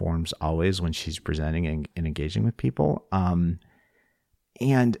story informs always when she's presenting and engaging with people.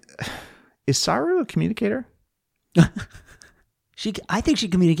 And is Sara a communicator? I think she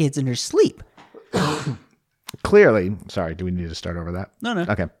communicates in her sleep. Clearly. Sorry, do we need to start over that? No.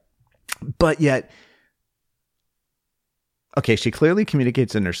 Okay. But yet, okay, she clearly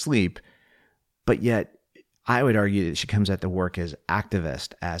communicates in her sleep, but yet I would argue that she comes at the work as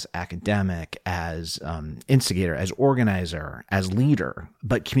activist, as academic, as instigator, as organizer, as leader.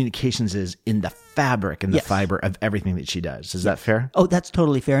 But communications is in the fabric and the fiber of everything that she does. Is that fair? Oh, that's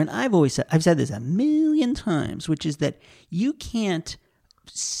totally fair. And I've said this a million times, which is that you can't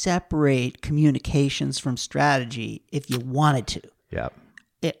separate communications from strategy if you wanted to. Yeah.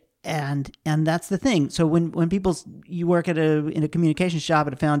 And that's the thing. So when you work in a communications shop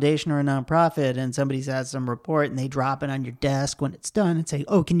at a foundation or a nonprofit, and somebody has some report and they drop it on your desk when it's done and say,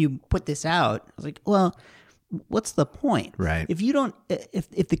 "Oh, can you put this out?" I was like, "Well, what's the point?" Right. If you don't,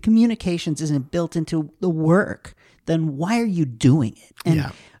 if the communications isn't built into the work, then why are you doing it?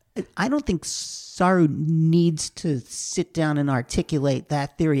 And I don't think Saru needs to sit down and articulate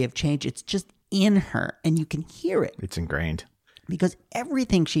that theory of change. It's just in her, and you can hear it. It's ingrained. Because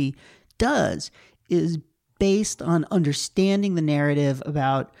everything she does is based on understanding the narrative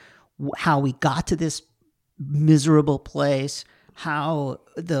about how we got to this miserable place, how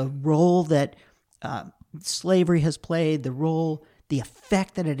the role that slavery has played, the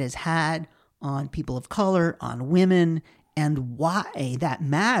effect that it has had on people of color, on women, and why that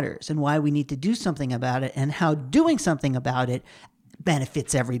matters and why we need to do something about it, and how doing something about it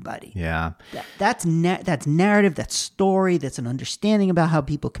benefits everybody. Yeah. That's narrative, that's story, that's an understanding about how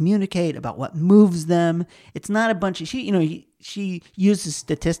people communicate, about what moves them. It's not a bunch of, she uses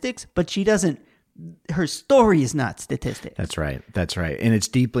statistics, but she doesn't, her story is not statistics. That's right. And it's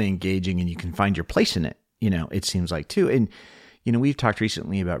deeply engaging, and you can find your place in it, it seems like too. And, we've talked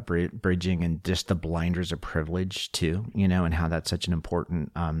recently about bridging and just the blinders of privilege too, and how that's such an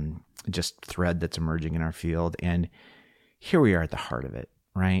important just thread that's emerging in our field. And here we are at the heart of it,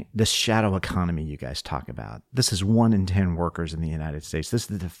 right? The shadow economy you guys talk about. This is 1 in 10 workers in the United States. This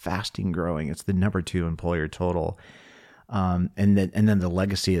is the fastest growing. It's the number 2 employer total. And then the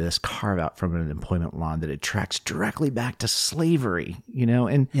legacy of this carve out from an employment law that it tracks directly back to slavery,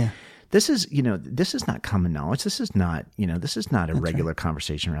 and this is not common knowledge. This is not a regular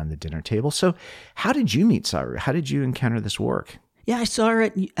conversation around the dinner table. So how did you meet Saru? How did you encounter this work? Yeah, I saw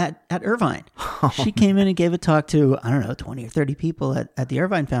her at Irvine. She came in and gave a talk to, 20 or 30 people at the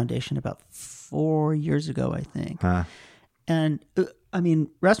Irvine Foundation about 4 years ago, I think. And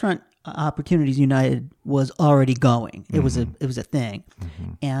Restaurant Opportunities United was already going. It was a thing.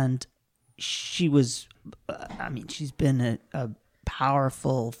 Mm-hmm. And she was, she's been a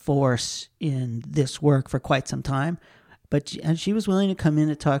powerful force in this work for quite some time. And she was willing to come in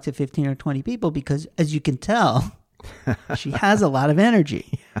and talk to 15 or 20 people because, as you can tell, she has a lot of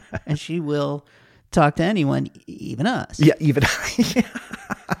energy, and she will talk to anyone, even us. Yeah, even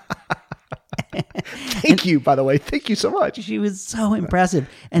Thank you, by the way. Thank you so much. She was so impressive,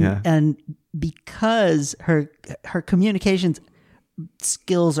 and because her communications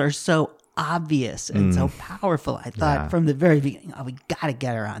skills are so obvious and so powerful, I thought from the very beginning, we got to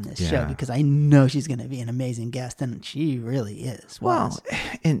get her on this show because I know she's going to be an amazing guest, and she really is. Well,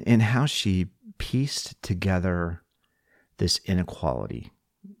 and how she pieced together this inequality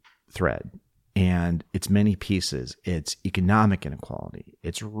thread, and it's many pieces. It's economic inequality,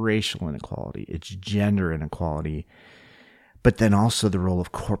 it's racial inequality, it's gender inequality, but then also the role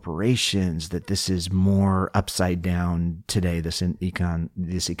of corporations, that this is more upside down today, this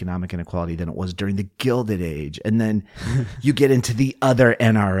economic inequality, than it was during the Gilded Age. And then you get into the other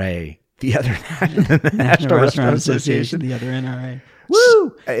NRA, the other National Restaurant Association, the other NRA.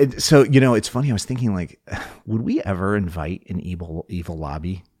 Woo! So, it's funny. I was thinking, would we ever invite an evil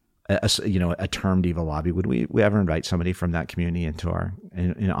lobby, a termed evil lobby? Would we ever invite somebody from that community onto our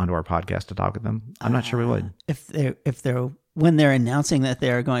podcast to talk with them? I'm not sure we would. When they're announcing that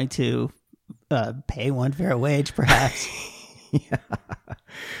they're going to pay one fair wage, perhaps. Yeah.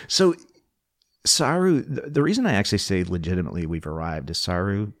 So, Saru, the reason I actually say legitimately we've arrived is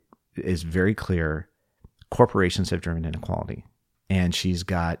Saru is very clear. Corporations have driven inequality. And she's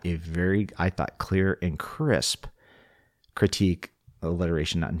got a very, I thought, clear and crisp critique,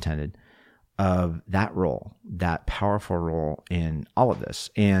 alliteration not intended, of that role, that powerful role in all of this.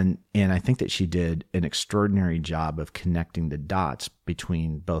 And I think that she did an extraordinary job of connecting the dots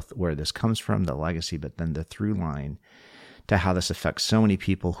between both where this comes from, the legacy, but then the through line to how this affects so many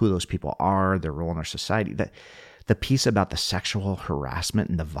people, who those people are, their role in our society. That the piece about the sexual harassment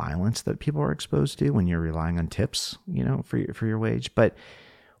and the violence that people are exposed to when you're relying on tips, for your wage. But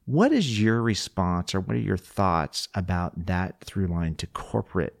what is your response, or what are your thoughts about that through line to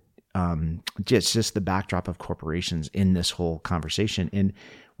corporate, just the backdrop of corporations in this whole conversation? And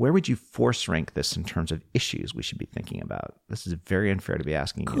where would you force rank this in terms of issues we should be thinking about? This is very unfair to be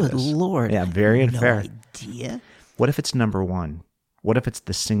asking you this. Good Lord. Yeah, very unfair. No idea. What if it's number one? What if it's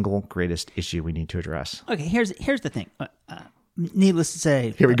the single greatest issue we need to address? Okay, here's the thing. Needless to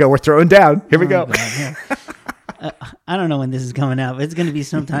say, Here we go. We're throwing down. Here we go. God, yeah. I don't know when this is coming out, but it's going to be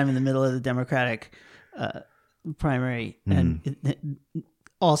sometime in the middle of the Democratic primary. And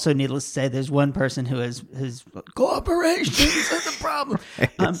also, needless to say, there's one person who has corporations are the problem.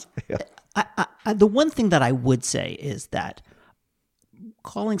 The one thing that I would say is that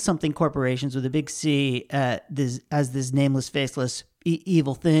calling something corporations with a big C as this nameless, faceless,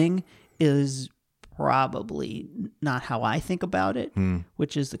 evil thing is probably not how I think about it,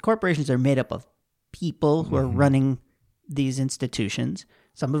 which is the corporations are made up of people who are running these institutions.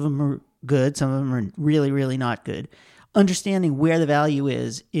 Some of them are good, some of them are really, really not good. Understanding where the value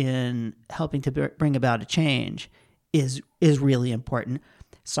is in helping to bring about a change is really important.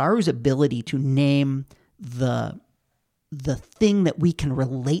 Saru's ability to name the thing that we can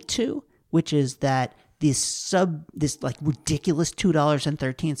relate to, which is that this like ridiculous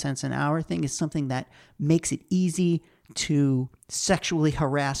 $2.13 an hour thing is something that makes it easy to sexually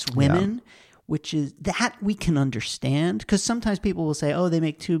harass women, which is that we can understand, because sometimes people will say, oh, they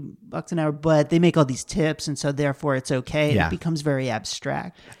make $2 an hour, but they make all these tips, and so therefore it's okay. Yeah. It becomes very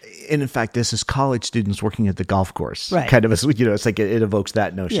abstract. And in fact, this is college students working at the golf course. Right. Kind of, it's like it evokes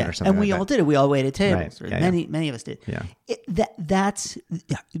that notion or something. And we like all that. did it. We all waited tables. Right. Or many of us did. Yeah. That's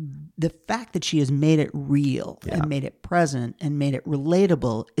the fact that she has made it real and made it present and made it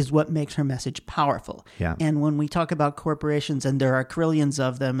relatable is what makes her message powerful. Yeah. And when we talk about corporations, and there are trillions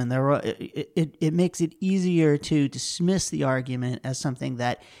of them, and it makes it easier to dismiss the argument as something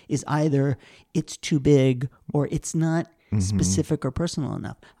that is either it's too big or it's not specific or personal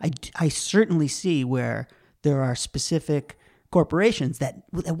enough. I certainly see where there are specific corporations that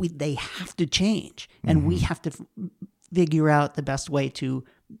they have to change, and we have to figure out the best way to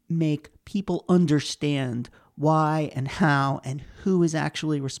make people understand why and how and who is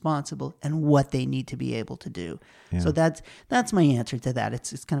actually responsible and what they need to be able to do. Yeah. So that's my answer to that.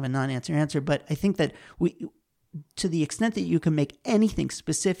 It's kind of a non-answer, but I think that to the extent that you can make anything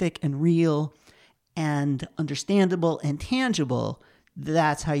specific and real and understandable and tangible,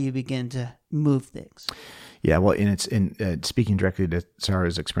 that's how you begin to move things. Yeah, well, and it's speaking directly to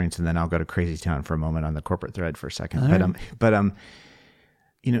Saru's experience, and then I'll go to Crazy Town for a moment on the corporate thread for a second. But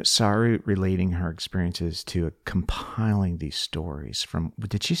Saru relating her experiences to compiling these stories from,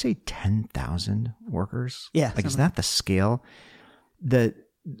 did she say 10,000 workers? Yeah. Like, is that the scale?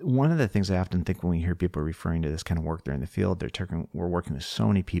 One of the things I often think when we hear people referring to this kind of work there in the field, we're working with so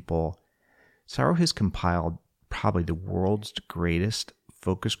many people. Saru has compiled probably the world's greatest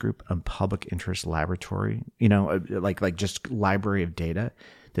focus group on public interest laboratory, like just library of data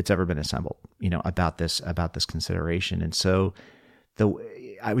that's ever been assembled, about this consideration. And so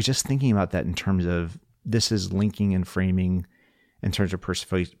I was just thinking about that in terms of this is linking and framing in terms of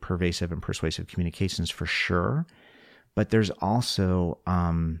pervasive and persuasive communications for sure. But there's also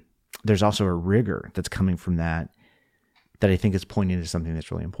a rigor that's coming from that I think is pointing to something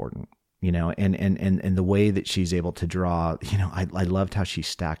that's really important. And the way that she's able to draw, I loved how she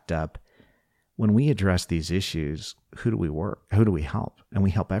stacked up. When we address these issues, who do we help? And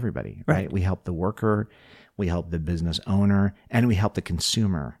we help everybody, right? We help the worker, we help the business owner, and we help the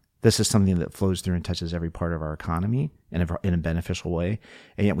consumer. This is something that flows through and touches every part of our economy in a beneficial way.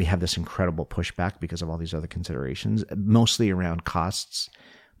 And yet we have this incredible pushback because of all these other considerations, mostly around costs,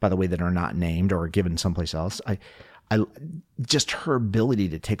 by the way, that are not named or given someplace else. Just her ability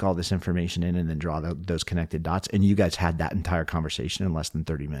to take all this information in and then draw those connected dots, and you guys had that entire conversation in less than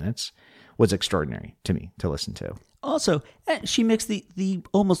 30 minutes, was extraordinary to me to listen to. Also, she makes the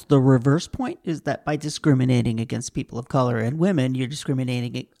almost the reverse point, is that by discriminating against people of color and women, you're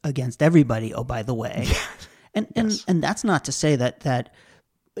discriminating against everybody. Oh, by the way, and that's not to say that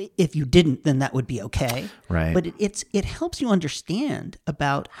if you didn't, then that would be okay, right? But it helps you understand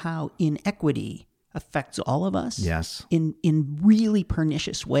about how inequity affects all of us, yes, in really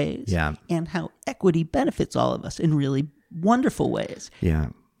pernicious ways, yeah, and how equity benefits all of us in really wonderful ways, yeah.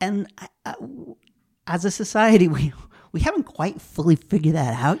 And as a society, we haven't quite fully figured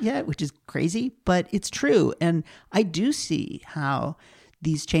that out yet, which is crazy, but it's true. And I do see how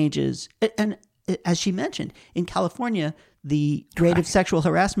these changes, and as she mentioned, in California, the rate of sexual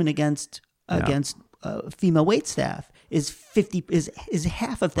harassment against female wait staff is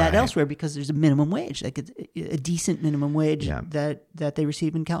half of that elsewhere, because there's a minimum wage, like a decent minimum wage that they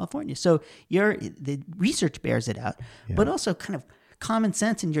receive in California. So the research bears it out, but also kind of common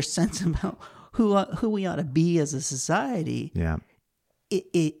sense and your sense about who we ought to be as a society,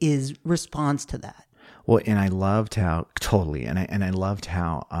 it is responds to that. Well, and I loved how I loved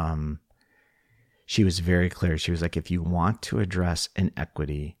how she was very clear. She was like, if you want to address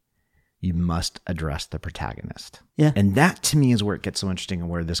inequity, you must address the protagonist. Yeah. And that to me is where it gets so interesting and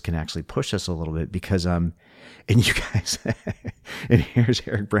where this can actually push us a little bit because, and you guys, and here's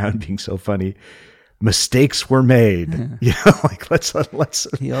Eric Brown being so funny. Mistakes were made, like let's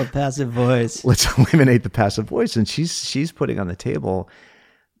the old passive voice. Let's eliminate the passive voice. And she's putting on the table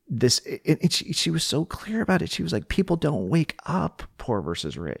this, and she was so clear about it. She was like, people don't wake up poor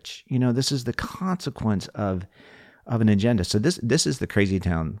versus rich. This is the consequence of an agenda. So this is the crazy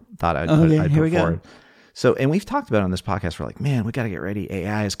town thought I'd put forward. So, and we've talked about it on this podcast. We're like, man, we got to get ready.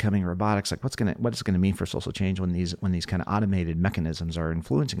 AI is coming, robotics. Like, what is it going to mean for social change when these kind of automated mechanisms are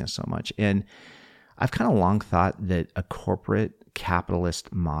influencing us so much? And I've kind of long thought that a corporate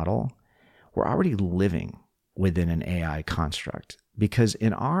capitalist model, we're already living within an AI construct because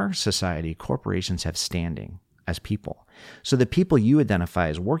in our society, corporations have standing as people. So the people you identify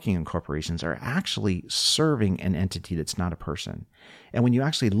as working in corporations are actually serving an entity that's not a person. And when you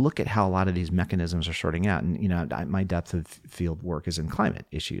actually look at how a lot of these mechanisms are sorting out, and my depth of field work is in climate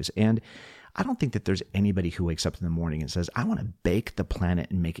issues, and I don't think that there's anybody who wakes up in the morning and says, I want to bake the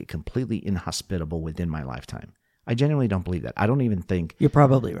planet and make it completely inhospitable within my lifetime. I genuinely don't believe that. I don't even think you're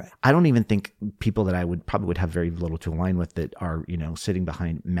probably right. I don't even think people that I would have very little to align with that are, sitting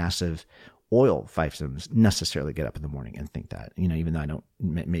behind massive oil fiefdoms necessarily get up in the morning and think that, even though I don't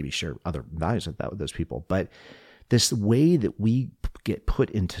maybe share other values with those people. But this way that we get put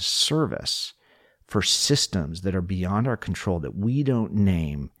into service for systems that are beyond our control, that we don't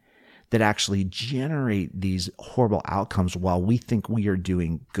name, that actually generate these horrible outcomes while we think we are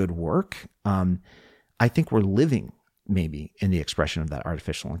doing good work. I think we're living maybe in the expression of that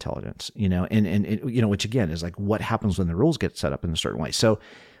artificial intelligence, and which again is like what happens when the rules get set up in a certain way. So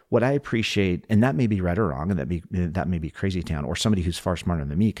what I appreciate, and that may be right or wrong, and that may be crazy town, or somebody who's far smarter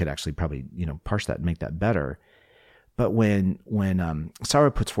than me could actually probably, parse that and make that better. But when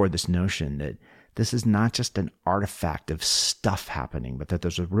Saru puts forward this notion that this is not just an artifact of stuff happening, but that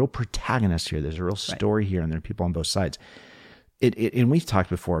there's a real protagonist here, there's a real story here, and there are people on both sides. And we've talked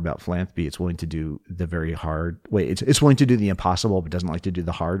before about philanthropy. It's willing to do the very hard way. It's willing to do the impossible, but doesn't like to do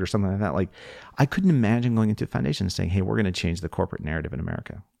the hard or something like that. Like, I couldn't imagine going into a foundation and saying, hey, we're going to change the corporate narrative in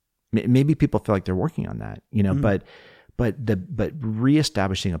America. Maybe people feel like they're working on that, but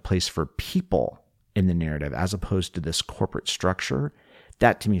reestablishing a place for people in the narrative as opposed to this corporate structure,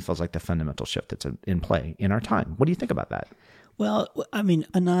 that to me feels like the fundamental shift that's in play in our time. What do you think about that? Well, I mean,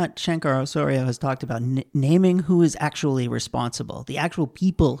 Anat Shankar-Osorio has talked about naming who is actually responsible, the actual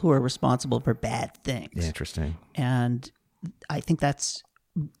people who are responsible for bad things. Yeah, interesting. And I think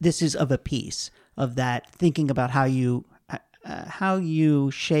this is of a piece of that, thinking about how you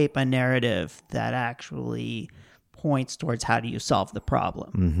shape a narrative that actually points towards how do you solve the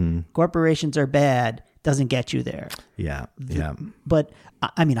problem. Mm-hmm. Corporations are bad doesn't get you there. Yeah. But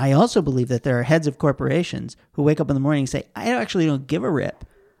I mean, I also believe that there are heads of corporations who wake up in the morning and say, I actually don't give a rip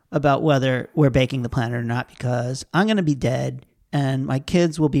about whether we're baking the planet or not, because I'm going to be dead and my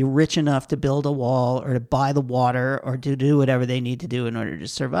kids will be rich enough to build a wall or to buy the water or to do whatever they need to do in order to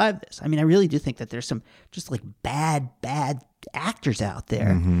survive this. I mean, I really do think that there's some just like bad actors out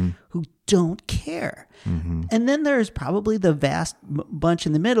there who don't care. Mm-hmm. And then there's probably the vast bunch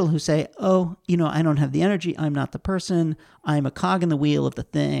in the middle who say, oh, I don't have the energy. I'm not the person. I'm a cog in the wheel of the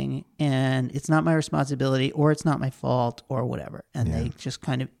thing, and it's not my responsibility, or it's not my fault, or whatever. And they just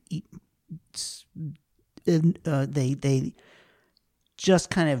kind of eat. They just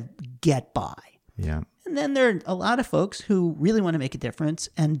kind of get by. Yeah. And then there are a lot of folks who really want to make a difference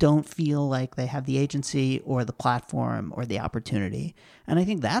and don't feel like they have the agency or the platform or the opportunity. And I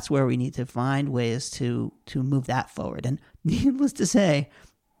think that's where we need to find ways to move that forward. And needless to say,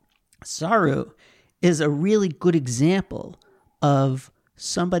 Saru is a really good example of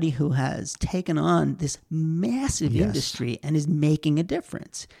somebody who has taken on this massive industry and is making a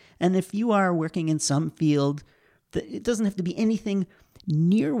difference. And if you are working in some field, it doesn't have to be anything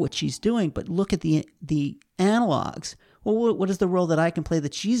near what she's doing, but look at the analogs. Well, what is the role that I can play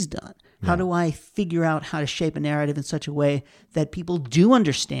that she's done? How do I figure out how to shape a narrative in such a way that people do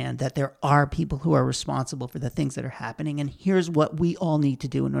understand that there are people who are responsible for the things that are happening, and here's what we all need to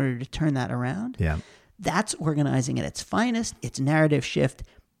do in order to turn that around? Yeah. That's organizing at its finest. It's narrative shift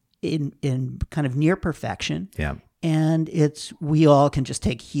in kind of near perfection. Yeah. And we all can just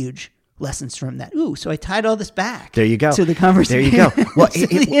take huge lessons from that. Ooh, so I tied all this back. There you go. To the conversation. There you go. Well,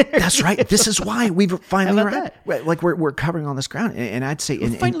 that's right. This is why we've finally that? we're covering all this ground, and I'd say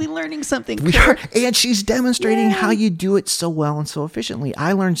we're finally learning something. We are, and she's demonstrating how you do it so well and so efficiently.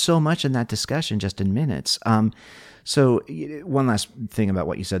 I learned so much in that discussion just in minutes. So one last thing about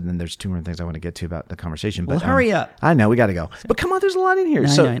what you said, and then there's two more things I want to get to about the conversation. But hurry up. I know we got to go. But come on, there's a lot in here.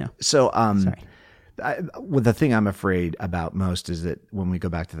 I know. So Sorry. Well, the thing I'm afraid about most is that when we go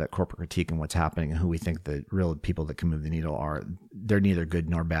back to that corporate critique and what's happening and who we think the real people that can move the needle are, they're neither good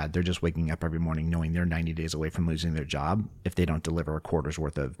nor bad. They're just waking up every morning knowing they're 90 days away from losing their job if they don't deliver a quarter's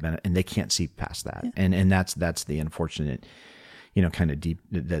worth of benefit, and they can't see past that. Yeah. And that's the unfortunate, kind of deep.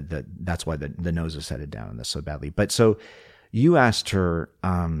 That's why the nose is headed down on this so badly. But so you asked her.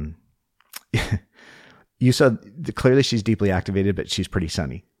 You said clearly she's deeply activated, but she's pretty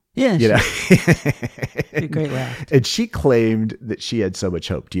sunny. Yeah, a great laugh. And she claimed that she had so much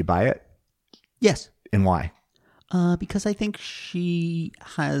hope. Do you buy it? Yes. And why? Because I think she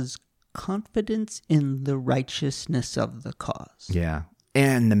has confidence in the righteousness of the cause. Yeah.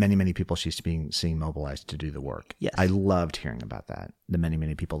 And the many, many people she's seeing mobilized to do the work. Yes. I loved hearing about that. The many,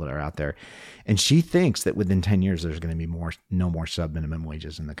 many people that are out there. And she thinks that within 10 years, there's going to be no more sub-minimum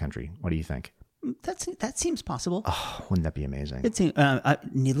wages in the country. What do you think? That seems possible. Oh, wouldn't that be amazing? It seems,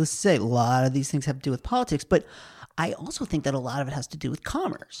 needless to say, a lot of these things have to do with politics, but I also think that a lot of it has to do with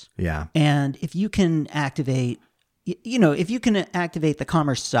commerce. Yeah. And if you can activate, the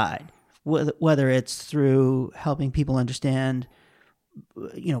commerce side, whether it's through helping people understand,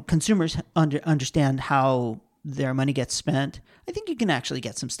 consumers understand how their money gets spent, I think you can actually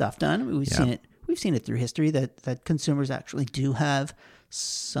get some stuff done. We've seen it through history that consumers actually do have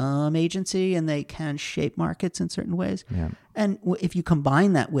some agency and they can shape markets in certain ways. Yeah. And if you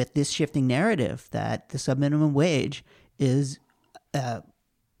combine that with this shifting narrative that the sub-minimum wage is kind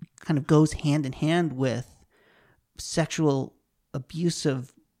of goes hand in hand with sexual abuse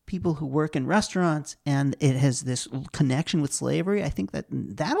of people who work in restaurants, and it has this connection with slavery, I think that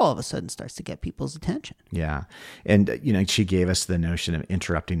all of a sudden starts to get people's attention. Yeah. And, she gave us the notion of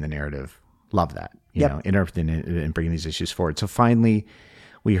interrupting the narrative. Love that, interrupting and bringing these issues forward. So finally,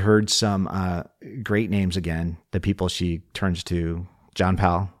 we heard some great names again, the people she turns to. John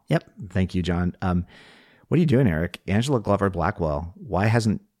Powell. Yep. Thank you, John. What are you doing, Eric? Angela Glover Blackwell. Why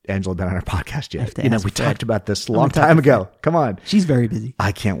hasn't Angela been on our podcast yet? We talked about this a long time ago. Come on. She's very busy.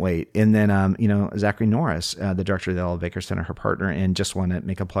 I can't wait. And then, Zachary Norris, the director of the Ella Baker Center, her partner, and just want to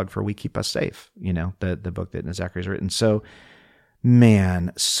make a plug for We Keep Us Safe, the book that Zachary's written. So,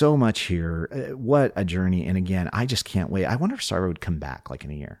 man, so much here. What a journey. And again, I just can't wait. I wonder if Sarah would come back like in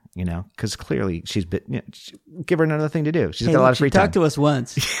a year, because clearly she's give her another thing to do. She's got a lot of free time. She talked to us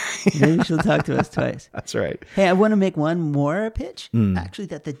once. Maybe she'll talk to us twice. That's right. Hey, I want to make one more pitch. Actually,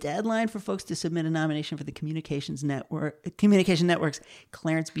 that the deadline for folks to submit a nomination for the Communication Network's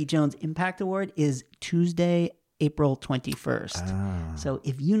Clarence B. Jones Impact Award is Tuesday, April 21st. So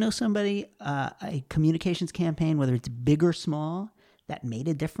if you know somebody, a communications campaign, whether it's big or small, that made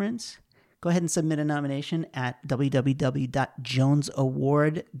a difference, go ahead and submit a nomination at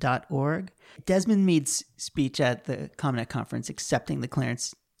www.jonesaward.org. Desmond Meade's speech at the ComNet conference accepting the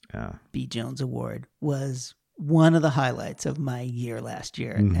Clarence B. Jones Award was one of the highlights of my year last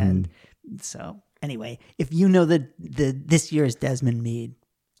year. Mm-hmm. And so anyway, if you know this year's Desmond Meade,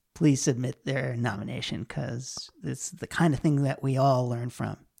 please submit their nomination, because it's the kind of thing that we all learn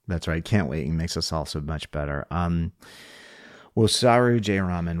from. That's right. Can't wait. It makes us all so much better. Well, Saru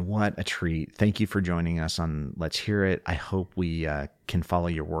Jayaraman, what a treat. Thank you for joining us on Let's Hear It. I hope we can follow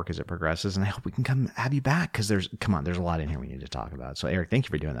your work as it progresses, and I hope we can come have you back, because there's a lot in here we need to talk about. So, Eric, thank you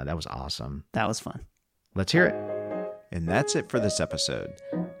for doing that. That was awesome. That was fun. Let's hear it. And that's it for this episode.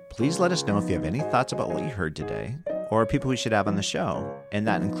 Please let us know if you have any thoughts about what you heard today, or people we should have on the show, and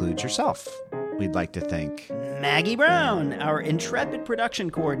that includes yourself. We'd like to thank Maggie Brown, our intrepid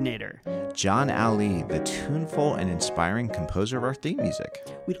production coordinator. John Ali, the tuneful and inspiring composer of our theme music.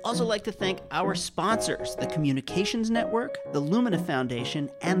 We'd also like to thank our sponsors, the Communications Network, the Lumina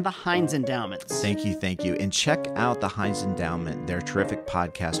Foundation, and the Heinz Endowments. Thank you. And check out the Heinz Endowment, their terrific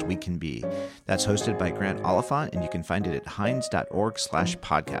podcast, We Can Be. That's hosted by Grant Oliphant, and you can find it at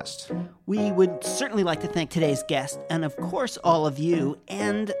heinz.org/podcast. We would certainly like to thank today's guest, and of course all of you,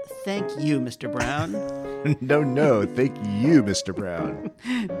 and thank you, Mr. Brown. No, thank you, Mr. Brown.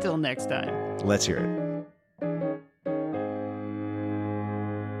 Till next time. Let's hear it.